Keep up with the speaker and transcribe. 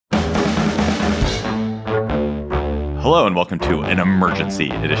Hello and welcome to an emergency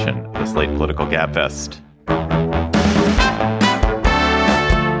edition of the Slate Political Gabfest.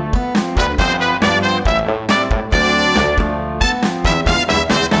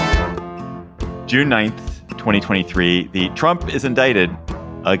 June 9th, 2023, the Trump is indicted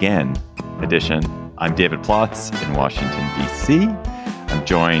again edition. I'm David Plotz in Washington, D.C. I'm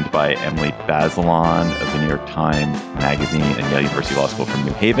joined by Emily Bazelon of the New York Times Magazine and Yale University Law School from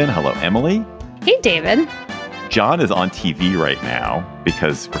New Haven. Hello, Emily. Hey, David. John is on TV right now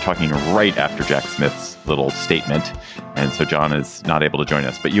because we're talking right after Jack Smith's little statement. And so John is not able to join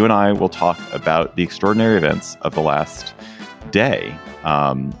us. But you and I will talk about the extraordinary events of the last day.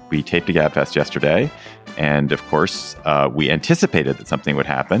 We taped a Gabfest yesterday. And of course, we anticipated that something would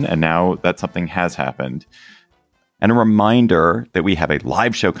happen. And now that something has happened. And a reminder that we have a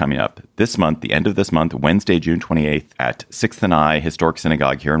live show coming up this month, the end of this month, Wednesday, June 28th at 6th and I Historic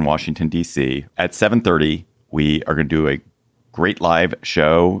Synagogue here in Washington, D.C. at 7:30. We are going to do a great live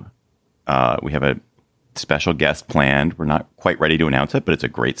show. We have a special guest planned. We're not quite ready to announce it, but it's a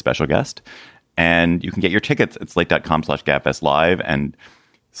great special guest. And you can get your tickets at slate.com/Gabfest live. And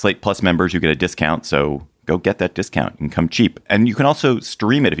Slate Plus members, you get a discount. So go get that discount and come cheap. And you can also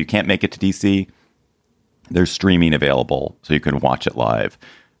stream it. If you can't make it to DC, there's streaming available so you can watch it live.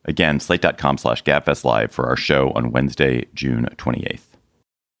 Again, slate.com/Gabfest live for our show on Wednesday, June 28th.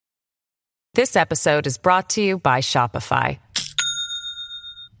 This episode is brought to you by Shopify.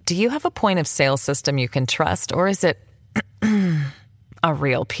 Do you have a point of sale system you can trust, or is it a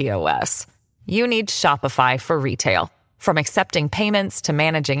real POS? You need Shopify for retail. From accepting payments to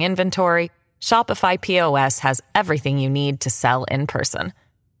managing inventory, Shopify POS has everything you need to sell in person.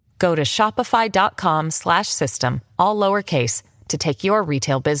 Go to shopify.com/system, all lowercase, to take your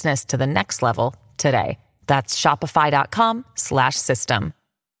retail business to the next level today. That's shopify.com/system.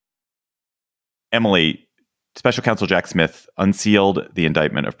 Emily, Special Counsel Jack Smith unsealed the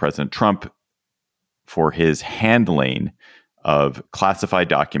indictment of President Trump for his handling of classified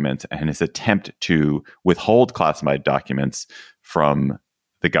documents and his attempt to withhold classified documents from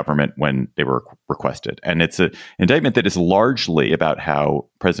the government when they were requested. And it's an indictment that is largely about how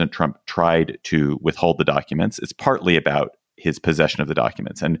President Trump tried to withhold the documents. It's partly about his possession of the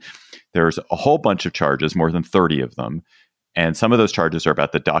documents. And there's a whole bunch of charges, more than 30 of them. And some of those charges are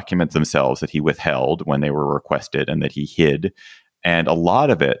about the documents themselves that he withheld when they were requested and that he hid. And a lot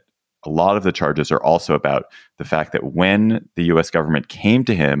of the charges are also about the fact that when the U.S. government came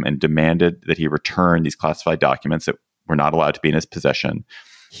to him and demanded that he return these classified documents that were not allowed to be in his possession,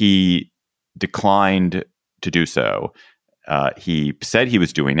 he declined to do so. He said he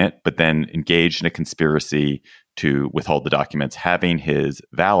was doing it, but then engaged in a conspiracy to withhold the documents, having his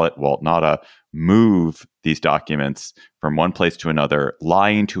valet, Walt Nauta, move these documents from one place to another,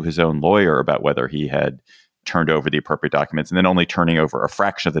 lying to his own lawyer about whether he had turned over the appropriate documents, and then only turning over a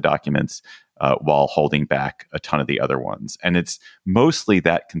fraction of the documents while holding back a ton of the other ones. And it's mostly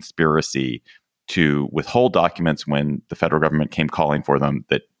that conspiracy to withhold documents when the federal government came calling for them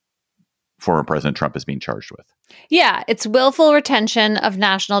that former President Trump is being charged with. Yeah, it's willful retention of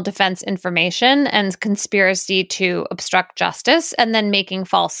national defense information and conspiracy to obstruct justice and then making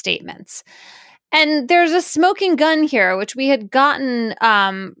false statements. And there's a smoking gun here, which we had gotten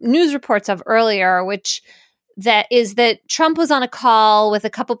news reports of earlier, which is that Trump was on a call with a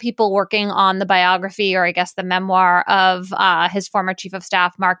couple people working on the biography, or I guess the memoir of his former chief of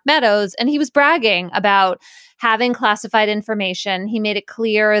staff, Mark Meadows, and he was bragging about having classified information. He made it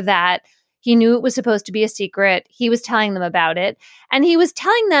clear that he knew it was supposed to be a secret. He was telling them about it. And he was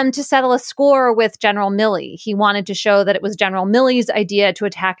telling them to settle a score with General Milley. He wanted to show that it was General Milley's idea to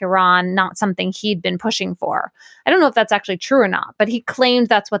attack Iran, not something he'd been pushing for. I don't know if that's actually true or not, but he claimed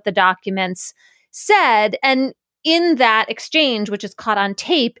that's what the documents said. And in that exchange, which is caught on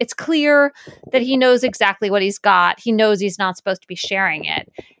tape, it's clear that he knows exactly what he's got. He knows he's not supposed to be sharing it.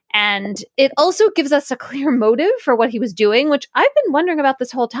 And it also gives us a clear motive for what he was doing, which I've been wondering about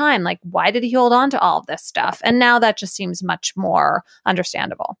this whole time. Like, why did he hold on to all of this stuff? And now that just seems much more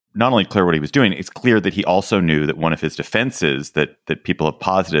understandable. Not only clear what he was doing, it's clear that he also knew that one of his defenses that people have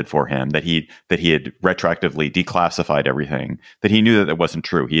posited for him, that he had retroactively declassified everything, that he knew that wasn't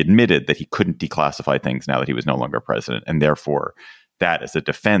true. He admitted that he couldn't declassify things now that he was no longer president, and therefore that as a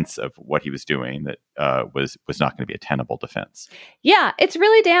defense of what he was doing that was not going to be a tenable defense. Yeah, it's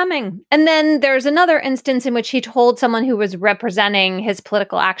really damning. And then there's another instance in which he told someone who was representing his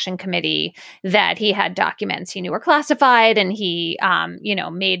political action committee that he had documents he knew were classified, and he,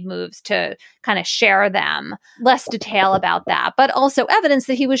 made moves to kind of share them. Less detail about that, but also evidence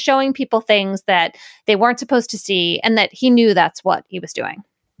that he was showing people things that they weren't supposed to see and that he knew that's what he was doing.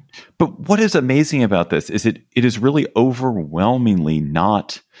 But what is amazing about this is it is really overwhelmingly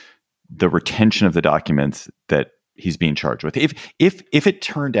not the retention of the documents that he's being charged with. If it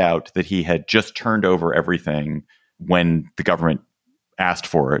turned out that he had just turned over everything when the government asked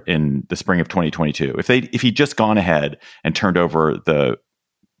for it in the spring of 2022, if he'd just gone ahead and turned over the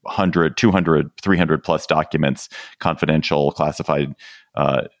 100, 200, 300 plus documents, confidential, classified,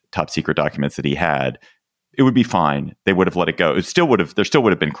 top secret documents that he had, it would be fine. They would have let it go. There still would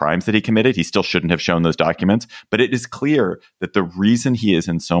have been crimes that he committed. He still shouldn't have shown those documents. But it is clear that the reason he is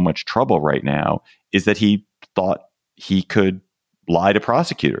in so much trouble right now is that he thought he could lie to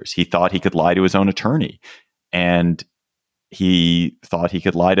prosecutors. He thought he could lie to his own attorney. And he thought he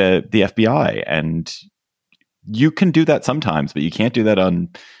could lie to the FBI. And you can do that sometimes, but you can't do that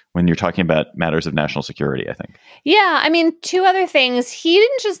when you're talking about matters of national security, I think. Yeah, I mean, two other things. He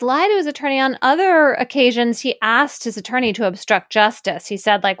didn't just lie to his attorney. On other occasions, he asked his attorney to obstruct justice. He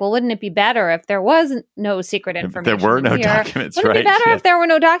said, like, well, wouldn't it be better if there was no secret information? There were no here? documents, wouldn't right? It be better if there were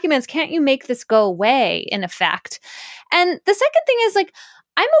no documents? Can't you make this go away, in effect? And the second thing is, like,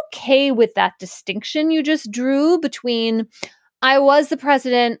 I'm okay with that distinction you just drew between I was the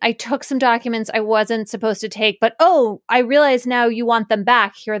president, I took some documents I wasn't supposed to take, but I realize now you want them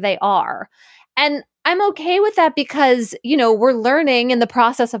back. Here they are. And I'm okay with that because, we're learning in the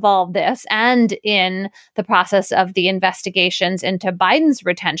process of all of this and in the process of the investigations into Biden's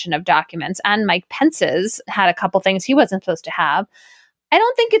retention of documents, and Mike Pence's had a couple things he wasn't supposed to have. I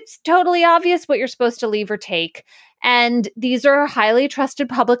don't think it's totally obvious what you're supposed to leave or take. And these are highly trusted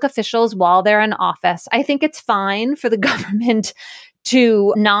public officials while they're in office. I think it's fine for the government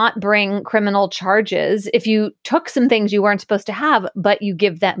to not bring criminal charges if you took some things you weren't supposed to have, but you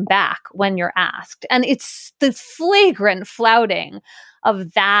give them back when you're asked. And it's the flagrant flouting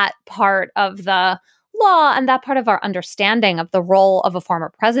of that part of the law and that part of our understanding of the role of a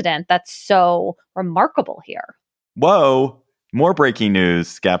former president that's so remarkable here. Whoa. More breaking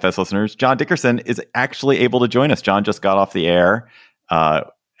news, GabFest listeners. John Dickerson is actually able to join us. John just got off the air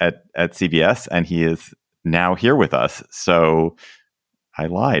at CBS, and he is now here with us. So I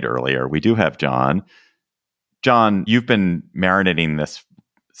lied earlier. We do have John. John, you've been marinating this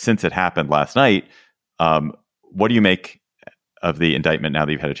since it happened last night. What do you make of the indictment now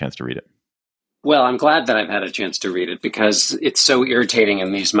that you've had a chance to read it? Well, I'm glad that I've had a chance to read it because it's so irritating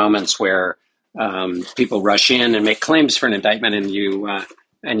in these moments where people rush in and make claims for an indictment and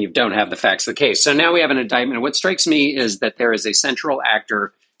you don't have the facts of the case. So now we have an indictment. What strikes me is that there is a central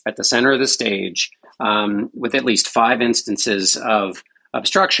actor at the center of the stage with at least 5 instances of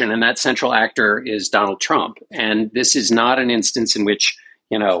obstruction. And that central actor is Donald Trump. And this is not an instance in which,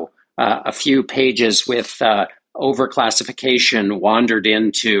 a few pages with overclassification wandered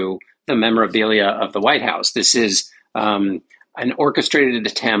into the memorabilia of the White House. This is an orchestrated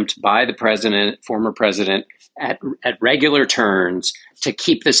attempt by the president, former president, at regular turns to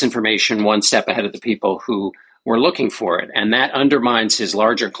keep this information one step ahead of the people who were looking for it. And that undermines his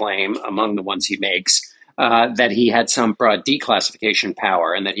larger claim, among the ones he makes, that he had some broad declassification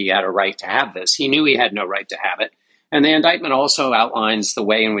power and that he had a right to have this. He knew he had no right to have it. And the indictment also outlines the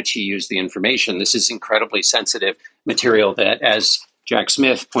way in which he used the information. This is incredibly sensitive material that, as Jack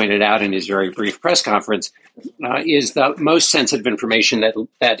Smith pointed out in his very brief press conference, is the most sensitive information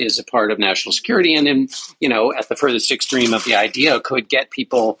that is a part of national security, and at the furthest extreme of the idea could get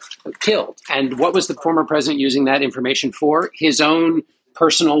people killed. And what was the former president using that information for? His own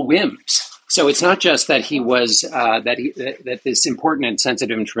personal whims. So it's not just that he was that this important and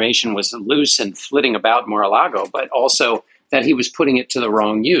sensitive information was loose and flitting about Mar-a-Lago, but also that he was putting it to the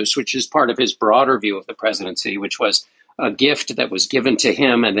wrong use, which is part of his broader view of the presidency, which was a gift that was given to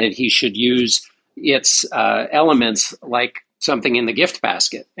him and that he should use its elements like something in the gift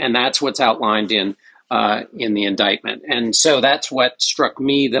basket. And that's what's outlined in the indictment. And so that's what struck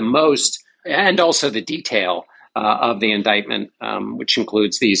me the most, and also the detail of the indictment, which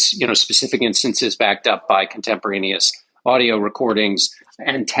includes these specific instances backed up by contemporaneous audio recordings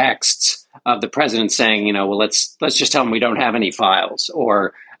and texts of the president saying, well, let's just tell him we don't have any files,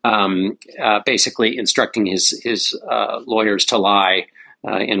 or basically instructing his lawyers to lie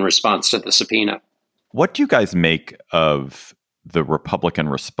in response to the subpoena. What do you guys make of the Republican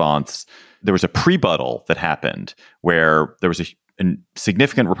response? There was a pre-buttal that happened where there was a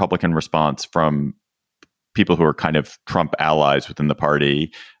significant Republican response from people who are kind of Trump allies within the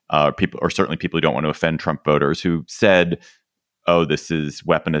party, or certainly people who don't want to offend Trump voters, who said, oh, this is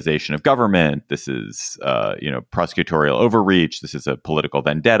weaponization of government. This is, prosecutorial overreach. This is a political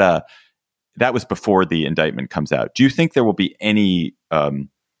vendetta. That was before the indictment comes out. Do you think there will be any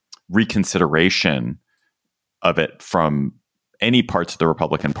reconsideration of it from any parts of the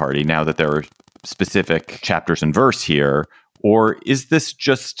Republican Party now that there are specific chapters and verse here? Or is this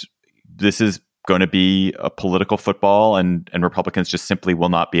is going to be a political football and Republicans just simply will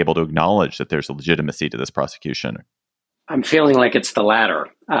not be able to acknowledge that there's a legitimacy to this prosecution? I'm feeling like it's the latter.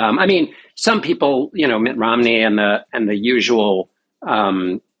 I mean, some people, Mitt Romney and the usual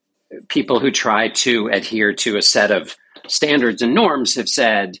people who try to adhere to a set of standards and norms have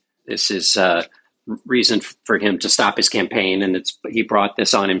said this is reason for him to stop his campaign, and he brought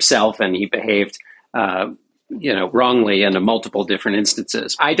this on himself, and he behaved wrongly in multiple different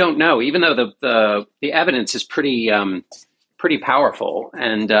instances. I don't know, even though the evidence is pretty powerful,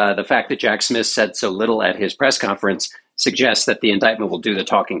 and the fact that Jack Smith said so little at his press conference suggests that the indictment will do the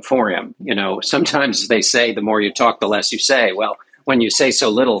talking for him. Sometimes they say the more you talk, the less you say. Well, when you say so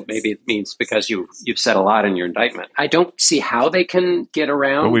little, maybe it means because you've said a lot in your indictment. I don't see how they can get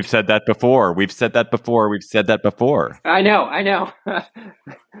around. But we've said that before. I know.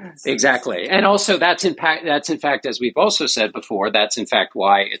 Exactly. And also that's in fact, as we've also said before, that's in fact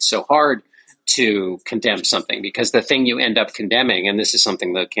why it's so hard to condemn something, because the thing you end up condemning, and this is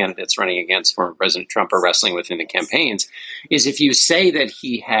something the candidates running against former President Trump are wrestling with in the campaigns, is if you say that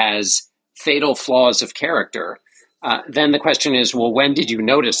he has fatal flaws of character, then the question is, well, when did you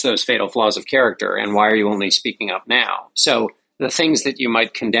notice those fatal flaws of character, and why are you only speaking up now? So the things that you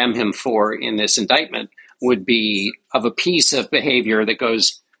might condemn him for in this indictment would be of a piece of behavior that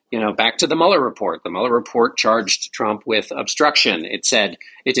goes, back to the Mueller report. The Mueller report charged Trump with obstruction. It said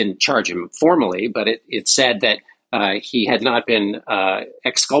it didn't charge him formally, but it said that he had not been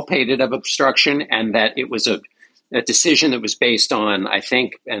exculpated of obstruction, and that it was a decision that was based on, I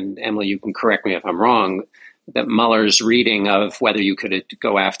think, and Emily, you can correct me if I'm wrong, that Mueller's reading of whether you could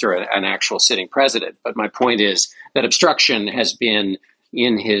go after an actual sitting president. But my point is that obstruction has been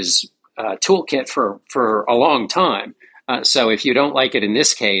in his toolkit for a long time. So if you don't like it in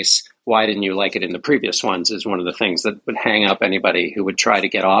this case, why didn't you like it in the previous ones, is one of the things that would hang up anybody who would try to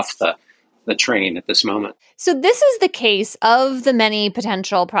get off the train at this moment. So this is the case of the many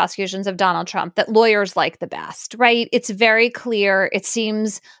potential prosecutions of Donald Trump that lawyers like the best, right? It's very clear. It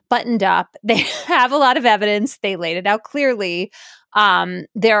seems buttoned up. They have a lot of evidence. They laid it out clearly.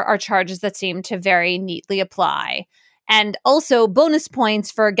 There are charges that seem to very neatly apply. And also bonus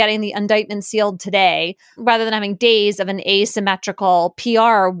points for getting the indictment sealed today, rather than having days of an asymmetrical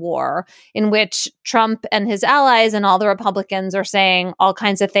PR war in which Trump and his allies and all the Republicans are saying all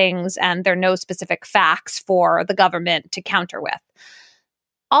kinds of things, and there are no specific facts for the government to counter with.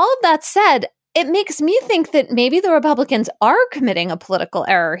 All of that said, it makes me think that maybe the Republicans are committing a political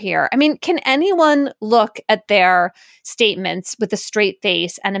error here. I mean, can anyone look at their statements with a straight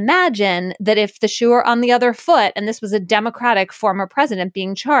face and imagine that if the shoe were on the other foot and this was a Democratic former president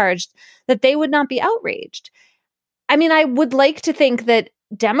being charged, that they would not be outraged? I mean, I would like to think that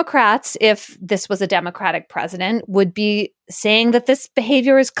Democrats, if this was a Democratic president, would be saying that this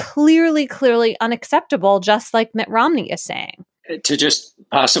behavior is clearly unacceptable, just like Mitt Romney is saying. To just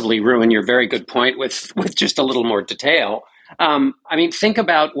possibly ruin your very good point with just a little more detail, I mean, think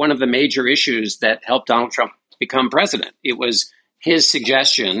about one of the major issues that helped Donald Trump become president. It was his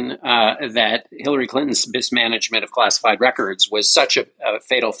suggestion that Hillary Clinton's mismanagement of classified records was such a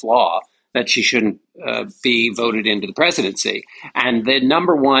fatal flaw that she shouldn't be voted into the presidency. And the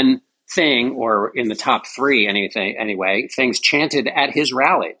number one thing, or in the top three anyway, things chanted at his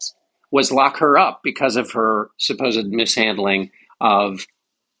rallies was lock her up because of her supposed mishandling of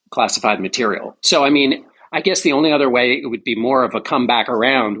classified material. So, I mean, I guess the only other way it would be more of a comeback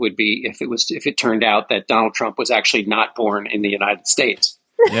around would be if it turned out that Donald Trump was actually not born in the United States.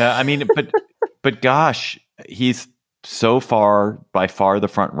 Yeah, I mean, but gosh, he's by far the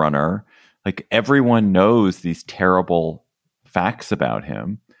front runner. Like, everyone knows these terrible facts about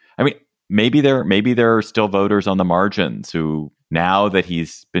him. I mean, maybe there are still voters on the margins who, now that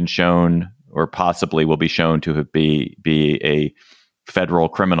he's been shown, or possibly will be shown to be a federal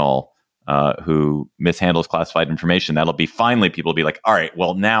criminal who mishandles classified information, that'll be finally people will be like, all right,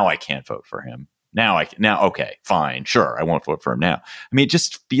 well, now I can't vote for him. Now okay, fine, sure, I won't vote for him now. I mean, it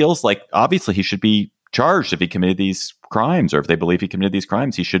just feels like obviously he should be charged if he committed these crimes, or if they believe he committed these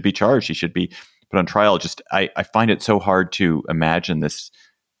crimes, he should be charged. He should be put on trial. Just I find it so hard to imagine this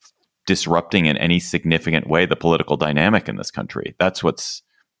disrupting in any significant way the political dynamic in this country. That's what's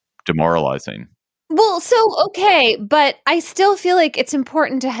demoralizing. Well, so, okay, but I still feel like it's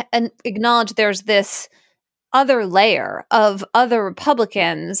important to acknowledge there's this other layer of other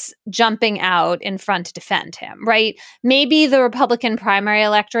Republicans jumping out in front to defend him, right? Maybe the Republican primary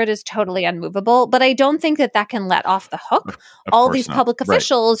electorate is totally unmovable, but I don't think that can let off the hook all these public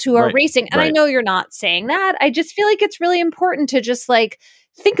officials who are racing. And I know you're not saying that. I just feel like it's really important to just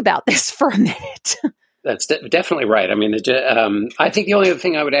think about this for a minute. That's definitely right. I mean, I think the only other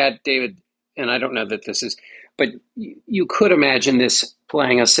thing I would add, David, and I don't know that this is, but you could imagine this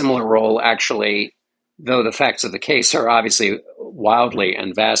playing a similar role, actually, though the facts of the case are obviously wildly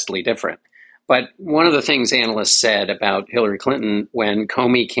and vastly different. But one of the things analysts said about Hillary Clinton when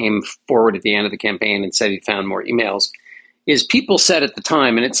Comey came forward at the end of the campaign and said he found more emails is people said at the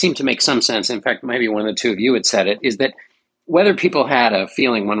time, and it seemed to make some sense, in fact, maybe one of the two of you had said it, is that whether people had a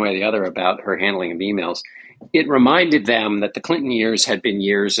feeling one way or the other about her handling of emails, it reminded them that the Clinton years had been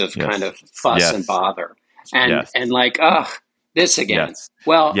years of kind of fuss and bother. And this again. Yes.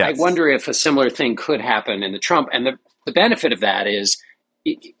 Well, I wonder if a similar thing could happen in the Trump. And the benefit of that is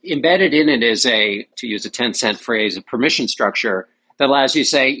embedded in it is to use a 10-cent phrase, a permission structure that allows you to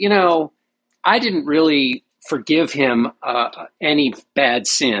say, I didn't really forgive him any bad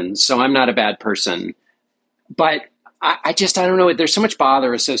sins, so I'm not a bad person. But I don't know. There's so much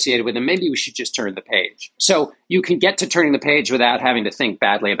bother associated with him. Maybe we should just turn the page. So you can get to turning the page without having to think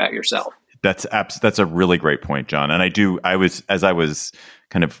badly about yourself. That's a really great point, John. And as I was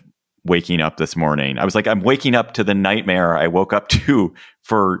kind of waking up this morning, I was like, I'm waking up to the nightmare I woke up to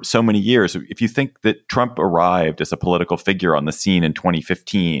for so many years. If you think that Trump arrived as a political figure on the scene in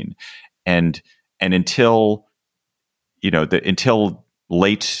 2015 and until, until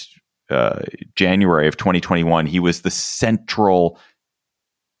late January of 2021, he was the central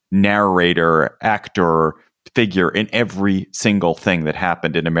narrator, actor, figure in every single thing that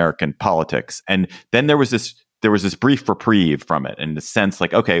happened in American politics. And then there was this brief reprieve from it, in the sense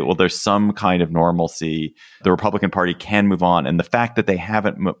okay, well, there's some kind of normalcy. The Republican Party can move on. And the fact that they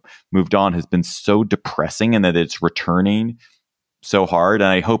haven't moved on has been so depressing, and that it's returning so hard. And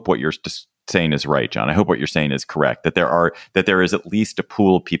I hope what you're just saying is right, John. I hope what you're saying is correct, that there is at least a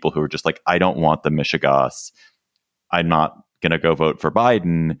pool of people who are just I don't want the Michigas. I'm not going to go vote for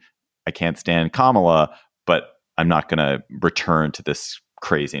Biden. I can't stand Kamala, but I'm not going to return to this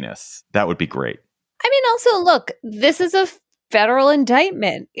craziness. That would be great. I mean, also, look, this is a federal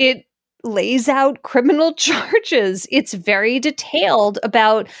indictment. It lays out criminal charges. It's very detailed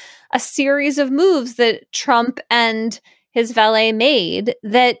about a series of moves that Trump and his valet made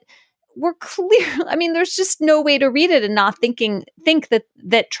that were clear. I mean, there's just no way to read it and not think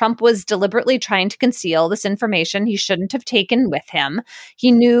that Trump was deliberately trying to conceal this information he shouldn't have taken with him.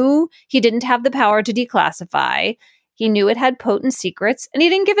 He knew he didn't have the power to declassify. He knew it had potent secrets, and he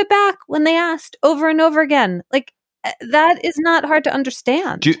didn't give it back when they asked over and over again. That is not hard to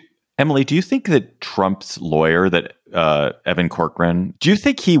understand. Emily, do you think that Trump's lawyer, that Evan Corcoran, do you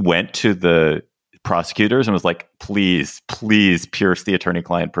think he went to the prosecutors and was like, please pierce the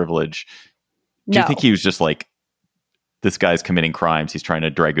attorney-client privilege? Do you think he was just this guy's committing crimes, he's trying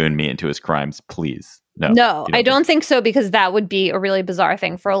to dragoon me into his crimes, please? No, I don't think so, because that would be a really bizarre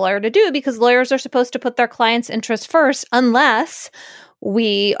thing for a lawyer to do, because lawyers are supposed to put their client's interests first, unless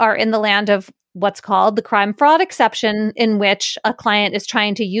we are in the land of what's called the crime fraud exception, in which a client is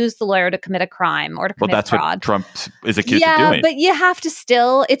trying to use the lawyer to commit a crime or to commit fraud. Well, that's what Trump is accused of doing. Yeah, but you have to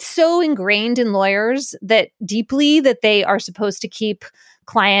still, it's so ingrained in lawyers that they are supposed to keep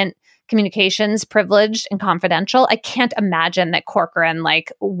client communications privileged and confidential. I can't imagine that Corcoran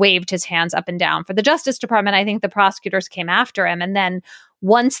waved his hands up and down for the Justice Department. I think the prosecutors came after him, and then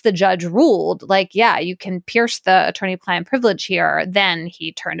once the judge ruled, you can pierce the attorney-client privilege here, then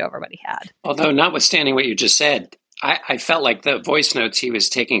he turned over what he had. Although, notwithstanding what you just said, I felt like the voice notes he was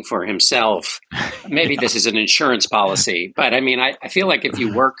taking for himself, maybe this is an insurance policy, but I mean, I feel like if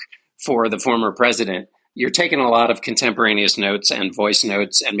you work for the former president, you're taking a lot of contemporaneous notes and voice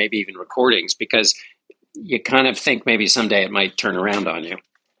notes and maybe even recordings, because you kind of think maybe someday it might turn around on you.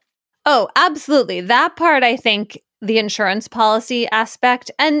 Oh, absolutely. That part, I think, the insurance policy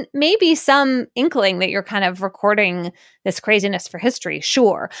aspect, and maybe some inkling that you're kind of recording this craziness for history.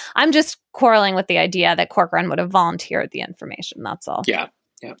 Sure. I'm just quarreling with the idea that Corcoran would have volunteered the information. That's all. Yeah.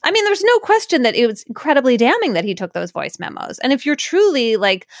 I mean, there's no question that it was incredibly damning that he took those voice memos. And if you're truly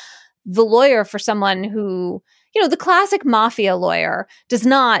the lawyer for someone who, the classic mafia lawyer does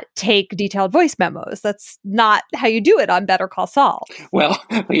not take detailed voice memos. That's not how you do it on Better Call Saul. Well,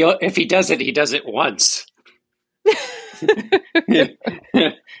 if he does it once.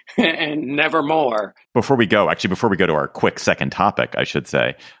 And never more. Before we go to our quick second topic, I should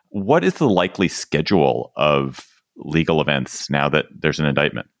say, what is the likely schedule of legal events now that there's an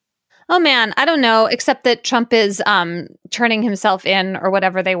indictment? Oh, man, I don't know, except that Trump is turning himself in or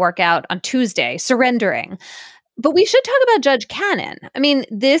whatever they work out on Tuesday, surrendering. But we should talk about Judge Cannon. I mean,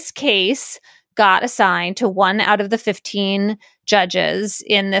 this case got assigned to one out of the 15 judges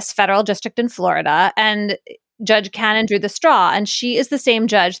in this federal district in Florida. And Judge Cannon drew the straw, and she is the same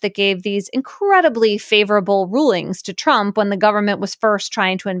judge that gave these incredibly favorable rulings to Trump when the government was first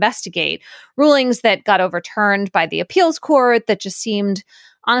trying to investigate, rulings that got overturned by the appeals court that just seemed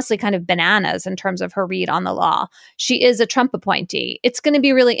honestly kind of bananas in terms of her read on the law. She is a Trump appointee. It's going to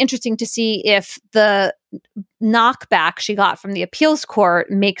be really interesting to see if the knockback she got from the appeals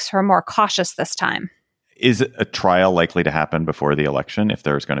court makes her more cautious this time. Is a trial likely to happen before the election if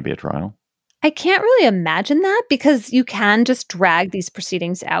there's going to be a trial? I can't really imagine that because you can just drag these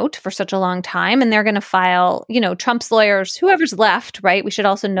proceedings out for such a long time, and they're going to file, Trump's lawyers, whoever's left, right? We should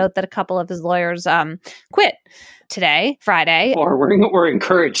also note that a couple of his lawyers quit today, Friday. Or we're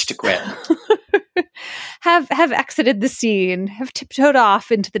encouraged to quit. have exited the scene, have tiptoed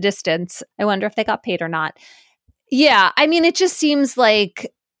off into the distance. I wonder if they got paid or not. Yeah, I mean, it just seems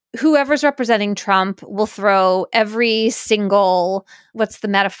like whoever's representing Trump will throw every single, what's the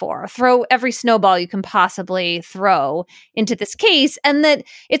metaphor? Throw every snowball you can possibly throw into this case. And that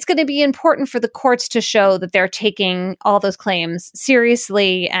it's going to be important for the courts to show that they're taking all those claims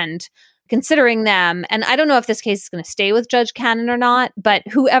seriously and considering them. And I don't know if this case is going to stay with Judge Cannon or not, but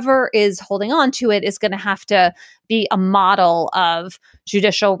whoever is holding on to it is going to have to be a model of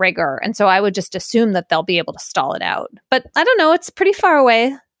judicial rigor. And so I would just assume that they'll be able to stall it out. But I don't know. It's pretty far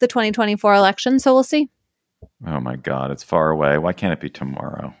away, the 2024 election. So we'll see. Oh my God, it's far away. Why can't it be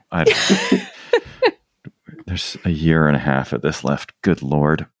tomorrow? There's a year and a half of this left. Good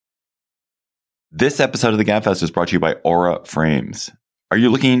Lord. This episode of the GabFest is brought to you by Aura Frames. Are you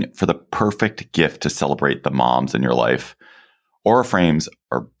looking for the perfect gift to celebrate the moms in your life? Aura Frames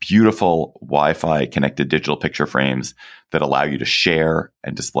are beautiful Wi-Fi connected digital picture frames that allow you to share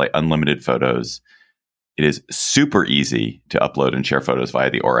and display unlimited photos. It is super easy to upload and share photos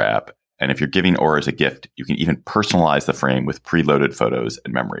via the Aura app. And if you're giving Aura as a gift, you can even personalize the frame with preloaded photos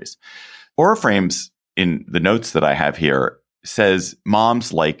and memories. Aura Frames, in the notes that I have here, says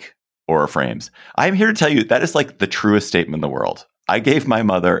moms like Aura Frames. I'm here to tell you that is like the truest statement in the world. I gave my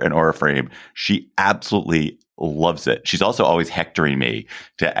mother an Aura frame. She absolutely loves it. She's also always hectoring me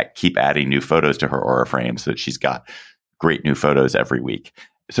to keep adding new photos to her Aura frame so that she's got great new photos every week.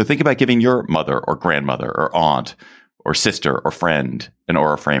 So think about giving your mother or grandmother or aunt or sister or friend an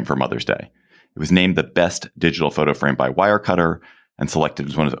Aura frame for Mother's Day. It was named the best digital photo frame by Wirecutter and selected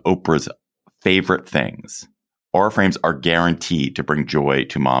as one of Oprah's favorite things. Aura frames are guaranteed to bring joy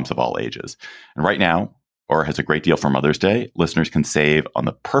to moms of all ages. And right now, Aura has a great deal for Mother's Day. Listeners can save on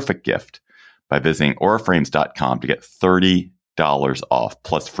the perfect gift by visiting auraframes.com to get $30 off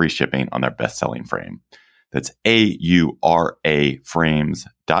plus free shipping on their best-selling frame. That's AURA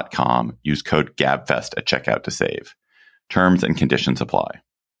frames.com. Use code GABFEST at checkout to save. Terms and conditions apply.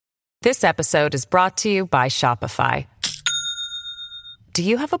 This episode is brought to you by Shopify. Do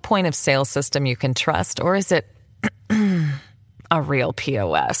you have a point of sale system you can trust, or is it a real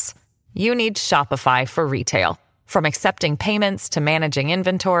POS? You need Shopify for retail. From accepting payments to managing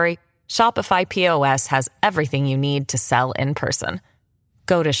inventory, Shopify POS has everything you need to sell in person.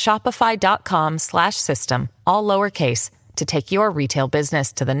 Go to shopify.com/system, all lowercase, to take your retail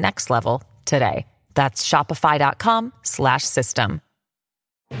business to the next level today. That's shopify.com/system.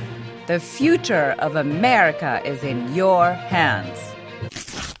 The future of America is in your hands.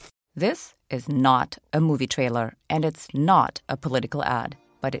 This is not a movie trailer, and it's not a political ad,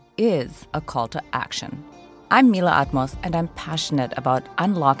 but it is a call to action. I'm Mila Atmos, and I'm passionate about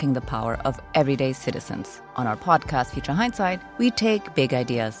unlocking the power of everyday citizens. On our podcast, Future Hindsight, we take big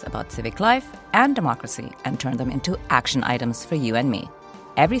ideas about civic life and democracy and turn them into action items for you and me.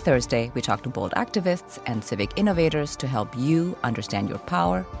 Every Thursday, we talk to bold activists and civic innovators to help you understand your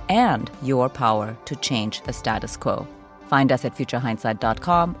power and your power to change the status quo. Find us at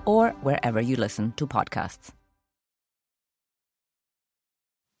futurehindsight.com or wherever you listen to podcasts.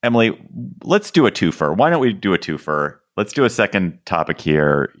 Emily, let's do a twofer. Why don't we do a twofer? Let's do a second topic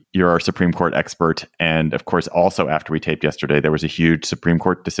here. You're our Supreme Court expert. And of course, also after we taped yesterday, there was a huge Supreme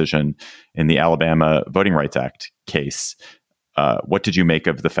Court decision in the Alabama Voting Rights Act case. What did you make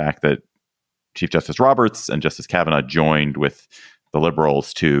of the fact that Chief Justice Roberts and Justice Kavanaugh joined with the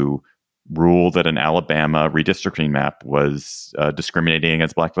liberals to rule that an Alabama redistricting map was discriminating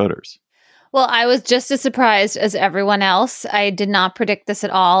against Black voters? Well, I was just as surprised as everyone else. I did not predict this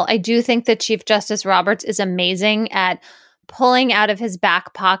at all. I do think that Chief Justice Roberts is amazing at pulling out of his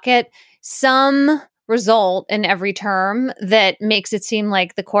back pocket some result in every term that makes it seem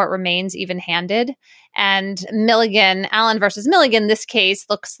like the court remains even-handed. And Milligan, Allen versus Milligan, this case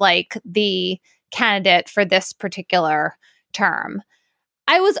looks like the candidate for this particular term.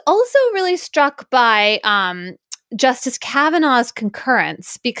 I was also really struck by Justice Kavanaugh's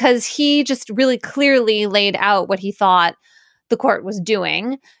concurrence, because he just really clearly laid out what he thought the court was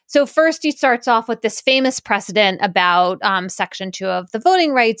doing. So first he starts off with this famous precedent about Section 2 of the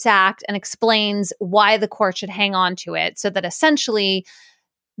Voting Rights Act and explains why the court should hang on to it, so that essentially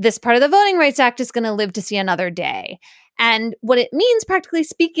this part of the Voting Rights Act is going to live to see another day. And what it means, practically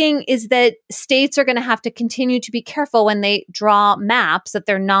speaking, is that states are going to have to continue to be careful when they draw maps that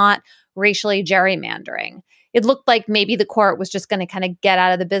they're not racially gerrymandering. It looked like maybe the court was just going to kind of get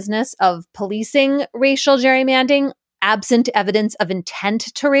out of the business of policing racial gerrymandering, absent evidence of intent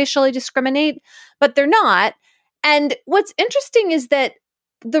to racially discriminate, but they're not. And what's interesting is that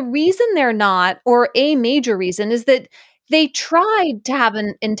the reason they're not, or a major reason, is that they tried to have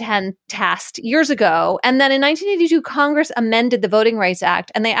an intent test years ago. And then in 1982, Congress amended the Voting Rights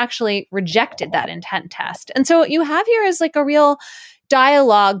Act, and they actually rejected that intent test. And so what you have here is like a real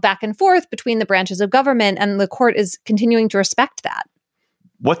dialogue back and forth between the branches of government, and the court is continuing to respect that.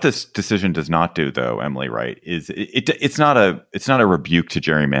 What this decision does not do, though, Emily, right, is it's not a rebuke to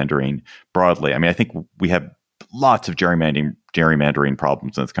gerrymandering broadly. I mean, I think we have lots of gerrymandering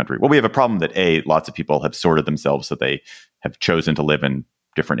problems in this country. Well, we have a problem that lots of people have sorted themselves so they have chosen to live in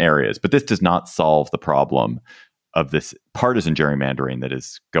different areas. But this does not solve the problem of this partisan gerrymandering that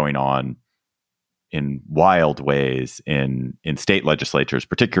is going on in wild ways in state legislatures,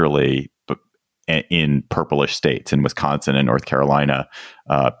 particularly in purplish states, in Wisconsin and North Carolina,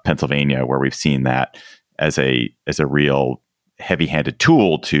 Pennsylvania, where we've seen that as a real heavy-handed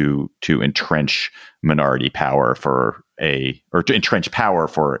tool to entrench minority power to entrench power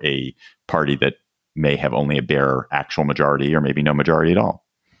for a party that may have only a bare actual majority or maybe no majority at all.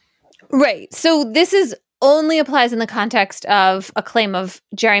 Right. So this only applies in the context of a claim of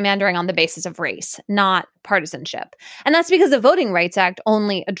gerrymandering on the basis of race, not partisanship. And that's because the Voting Rights Act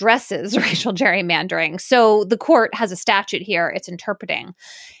only addresses racial gerrymandering. So the court has a statute here it's interpreting.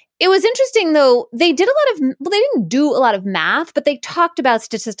 It was interesting, though, they didn't do a lot of math, but they talked about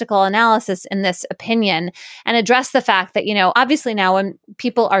statistical analysis in this opinion and addressed the fact that, obviously now when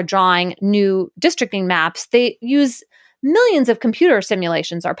people are drawing new districting maps, they use millions of computer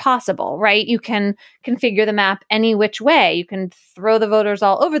simulations are possible, right? You can configure the map any which way. You can throw the voters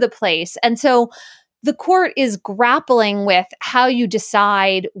all over the place. And so the court is grappling with how you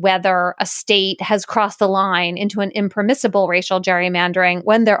decide whether a state has crossed the line into an impermissible racial gerrymandering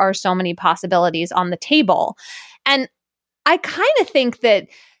when there are so many possibilities on the table. And I kind of think that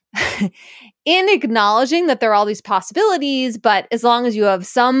in acknowledging that there are all these possibilities, but as long as you have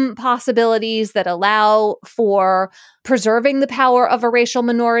some possibilities that allow for preserving the power of a racial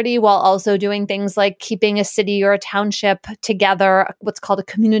minority while also doing things like keeping a city or a township together, what's called a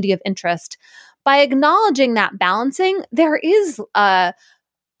community of interest, by acknowledging that balancing, there is an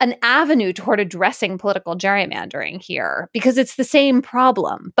avenue toward addressing political gerrymandering here, because it's the same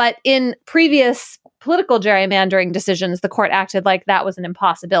problem. But in previous political gerrymandering decisions, the court acted like that was an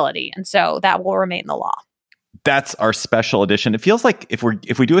impossibility. And so that will remain the law. That's our special edition. It feels like if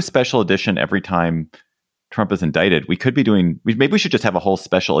we do a special edition every time Trump is indicted, maybe we should just have a whole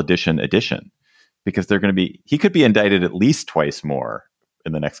special edition, because he could be indicted at least twice more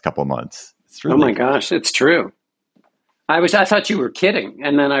in the next couple of months. Oh my gosh, it's true. I thought you were kidding,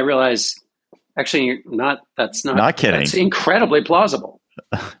 and then I realized actually you're not. That's not kidding. That's incredibly plausible.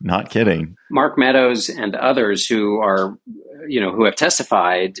 Not kidding. Mark Meadows and others who have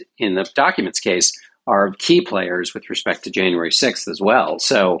testified in the documents case are key players with respect to January 6th as well.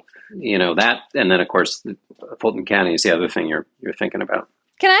 So that, and then of course Fulton County is the other thing you're thinking about.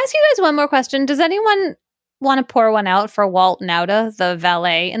 Can I ask you guys one more question? Does anyone want to pour one out for Walt Nauta, the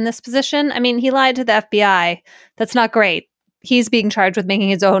valet, in this position? I mean, he lied to the FBI. That's not great. He's being charged with making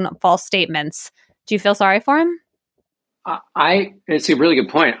his own false statements. Do you feel sorry for him? It's a really good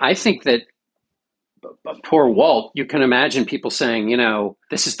point. I think that poor Walt, you can imagine people saying,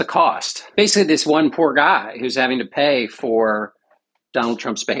 this is the cost. Basically, this one poor guy who's having to pay for Donald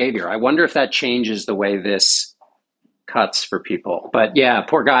Trump's behavior. I wonder if that changes the way this cuts for people. But yeah,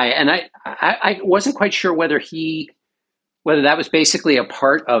 poor guy. And I wasn't quite sure whether that was basically a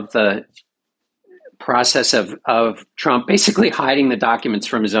part of the process of Trump basically hiding the documents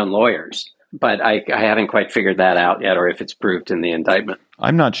from his own lawyers. But I haven't quite figured that out yet, or if it's proved in the indictment.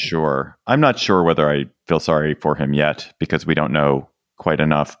 I'm not sure whether I feel sorry for him yet, because we don't know quite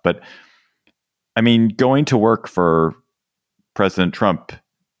enough. But I mean, going to work for President Trump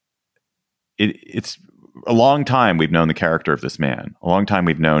it's a long time we've known the character of this man. A long time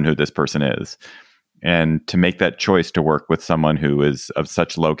we've known who this person is. And to make that choice to work with someone who is of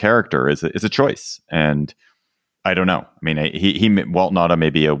such low character is a choice. And I don't know. I mean, Walt Nauta may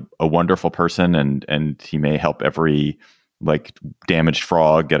be a wonderful person, and he may help every like damaged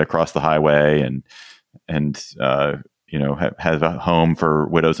frog get across the highway, and have a home for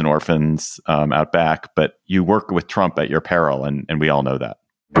widows and orphans out back. But you work with Trump at your peril, and we all know that.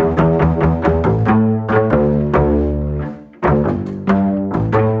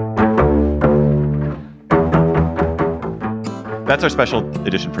 That's our special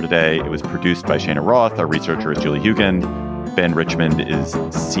edition for today. It was produced by Shana Roth. Our researcher is Julie Hugan. Ben Richmond is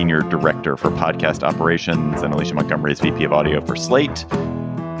Senior Director for Podcast Operations, and Alicia Montgomery is VP of Audio for Slate.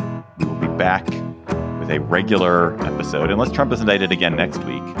 We will be back with a regular episode, unless Trump is indicted again next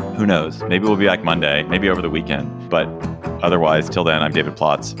week. Who knows? Maybe we'll be back Monday, maybe over the weekend. But otherwise, till then, I'm David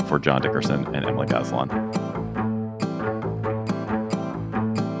Plotz for John Dickerson and Emily Bazelon.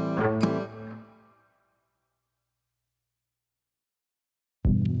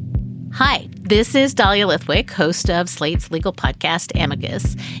 Hi, this is Dahlia Lithwick, host of Slate's legal podcast,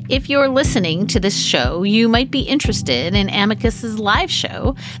 Amicus. If you're listening to this show, you might be interested in Amicus's live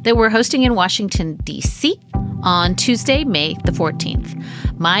show that we're hosting in Washington, D.C. on Tuesday, May the 14th.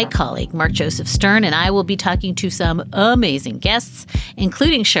 My colleague, Mark Joseph Stern, and I will be talking to some amazing guests,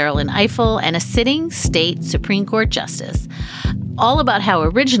 including Sherilyn Ifill and a sitting state Supreme Court justice, all about how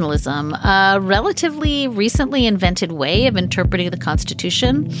originalism, a relatively recently invented way of interpreting the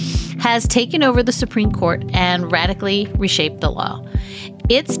Constitution, has taken over the Supreme Court and radically reshaped the law.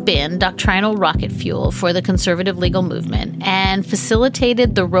 It's been doctrinal rocket fuel for the conservative legal movement and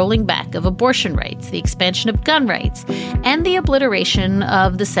facilitated the rolling back of abortion rights, the expansion of gun rights, and the obliteration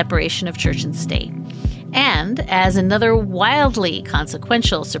of the separation of church and state. And as another wildly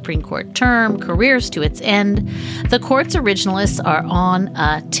consequential Supreme Court term careers to its end, the court's originalists are on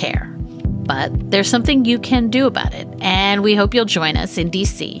a tear. But there's something you can do about it, and we hope you'll join us in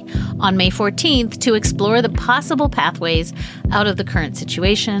D.C. on May 14th to explore the possible pathways out of the current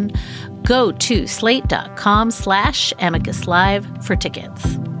situation. Go to slate.com/amicuslive for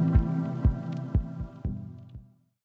tickets.